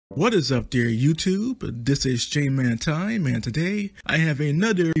What is up there, YouTube? This is J-Man Time, and today I have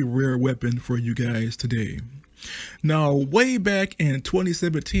another rare weapon for you guys today. Now, way back in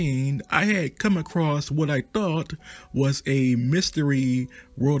 2017, I had come across what I thought was a mystery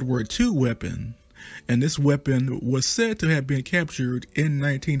World War II weapon, and this weapon was said to have been captured in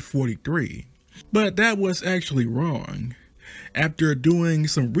 1943. But that was actually wrong. After doing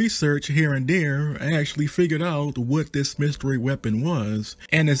some research here and there, I actually figured out what this mystery weapon was,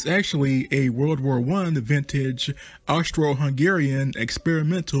 and it's actually a World War I vintage Austro-Hungarian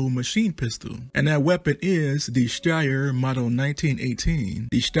experimental machine pistol. And that weapon is the Steyr Model 1918.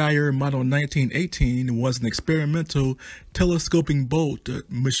 The Steyr Model 1918 was an experimental telescoping bolt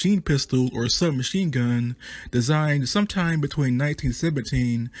machine pistol or submachine gun designed sometime between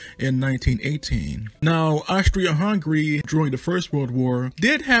 1917 and 1918. Now, Austria-Hungary during the First World War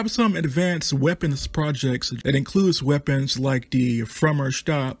did have some advanced weapons projects that includes weapons like the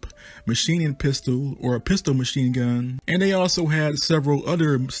Frommer-Stab machining pistol or pistol machine gun, and they also had several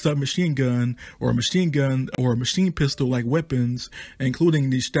other submachine gun or machine pistol like weapons, including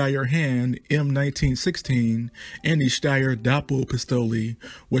the Steyr Hand M1918 and the Steyr Doppelpistole,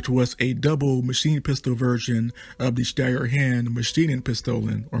 which was a double machine pistol version of the Steyr Hand machining pistol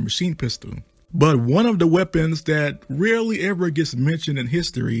or machine pistol. But one of the weapons that rarely ever gets mentioned in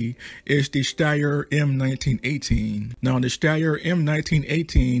history is the Steyr M1918. Now, the Steyr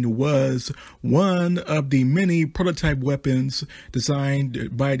M1918 was one of the many prototype weapons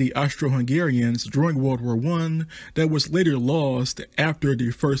designed by the Austro-Hungarians during World War I that was later lost after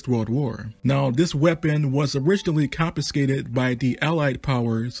the First World War. Now, this weapon was originally confiscated by the Allied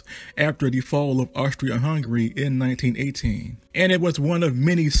powers after the fall of Austria-Hungary in 1918. And it was one of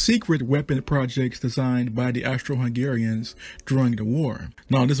many secret weapon projects designed by the Austro-Hungarians during the war.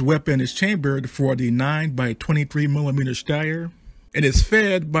 Now, this weapon is chambered for the 9x23mm Steyr. It is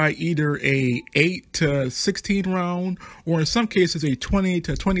fed by either a 8 to 16 round or in some cases a 20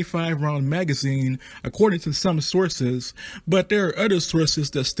 to 25 round magazine according to some sources, but there are other sources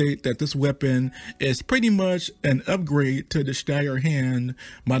that state that this weapon is pretty much an upgrade to the Steyr Hand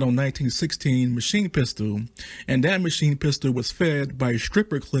Model 1916 machine pistol, and that machine pistol was fed by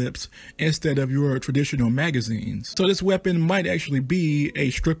stripper clips instead of your traditional magazines. So this weapon might actually be a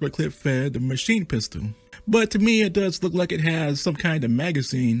stripper clip fed machine pistol. But to me, it does look like it has some kind of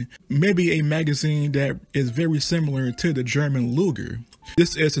magazine, maybe a magazine that is very similar to the German Luger.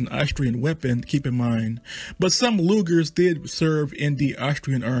 This is an Austrian weapon, keep in mind, but some Lugers did serve in the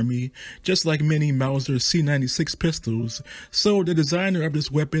Austrian army, just like many Mauser C96 pistols, so the designer of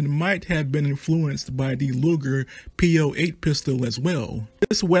this weapon might have been influenced by the Luger P08 pistol as well.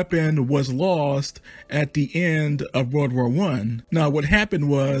 This weapon was lost at the end of World War I. Now, what happened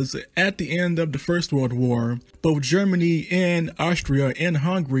was, at the end of the First World War, both Germany and Austria and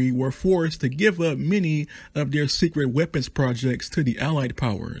Hungary were forced to give up many of their secret weapons projects to the Allied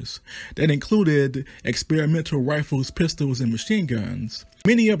powers. That included experimental rifles, pistols, and machine guns.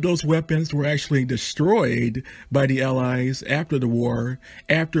 Many of those weapons were actually destroyed by the Allies after the war,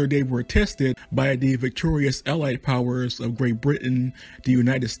 after they were tested by the victorious Allied powers of Great Britain, the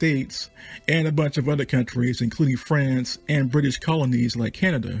United States, and a bunch of other countries, including France and British colonies like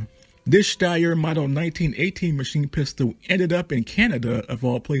Canada. This Steyr Model 1918 machine pistol ended up in Canada, of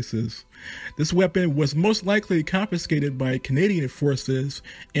all places. This weapon was most likely confiscated by Canadian forces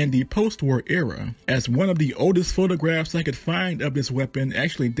in the post-war era, as one of the oldest photographs I could find of this weapon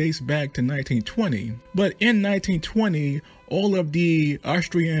actually dates back to 1920. But in 1920, all of the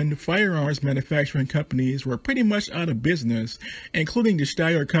Austrian firearms manufacturing companies were pretty much out of business, including the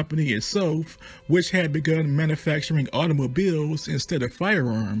Steyr company itself, which had begun manufacturing automobiles instead of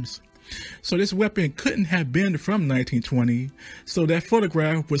firearms. So this weapon couldn't have been from 1920, so that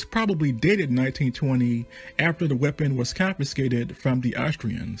photograph was probably dated 1920 after the weapon was confiscated from the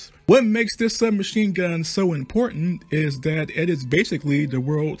Austrians. What makes this submachine gun so important is that it is basically the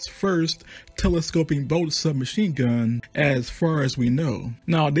world's first telescoping bolt submachine gun as far as we know.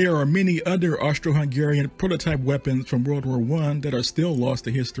 Now, there are many other Austro-Hungarian prototype weapons from World War I that are still lost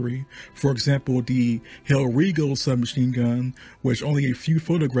to history. For example, the Hellriegel submachine gun, which only a few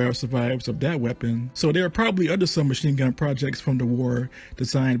photographs survives of that weapon. So there are probably other submachine gun projects from the war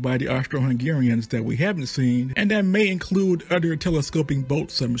designed by the Austro-Hungarians that we haven't seen, and that may include other telescoping bolt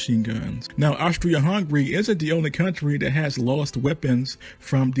submachine guns. Now, Austria-Hungary isn't the only country that has lost weapons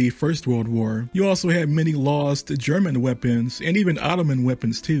from the First World War. You also have many lost German weapons and even Ottoman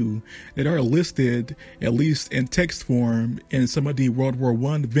weapons too that are listed, at least in text form, in some of the World War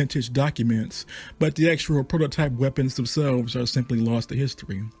I vintage documents, but the actual prototype weapons themselves are simply lost to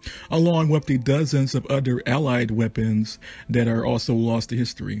history. along with the dozens of other Allied weapons that are also lost to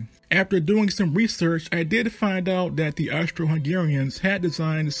history. After doing some research, I did find out that the Austro-Hungarians had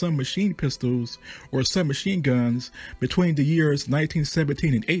designed some machine pistols or submachine guns between the years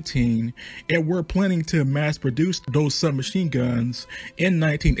 1917 and 18 and were planning to mass produce those submachine guns in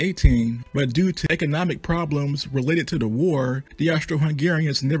 1918, but due to economic problems related to the war, the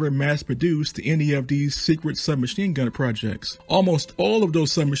Austro-Hungarians never mass produced any of these secret submachine gun projects. Almost all of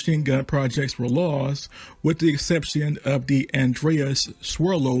those submachine gun projects were lost, with the exception of the Andreas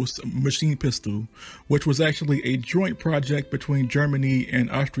Swerlos machine pistol, which was actually a joint project between Germany and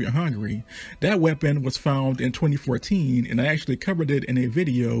Austria-Hungary. That weapon was found in 2014, and I actually covered it in a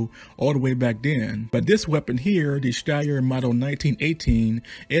video all the way back then. But this weapon here, the Steyr-Mannlicher M1918,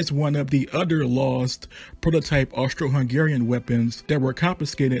 is one of the other lost prototype Austro-Hungarian weapons that were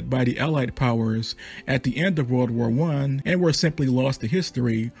confiscated by the Allied powers at the end of World War I and were simply lost to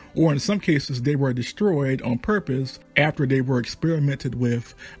history, or in some cases they were destroyed on purpose after they were experimented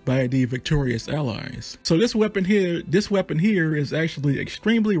with by the victorious Allies. So this weapon here is actually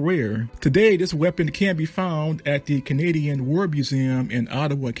extremely rare. Today, this weapon can be found at the Canadian War Museum in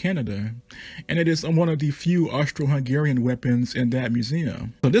Ottawa, Canada, and it is one of the few Austro-Hungarian weapons in that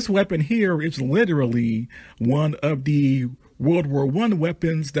museum. So this weapon here is literally one of the World War I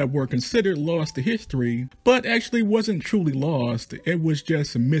weapons that were considered lost to history, but actually wasn't truly lost. It was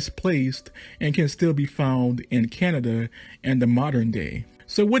just misplaced and can still be found in Canada in the modern day.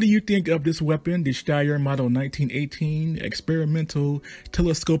 So what do you think of this weapon, the Steyr-Mannlicher 1918 experimental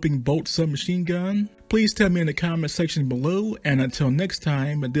telescoping bolt submachine gun? Please tell me in the comment section below, and until next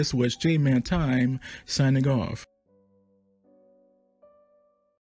time, this was J-Man Time signing off.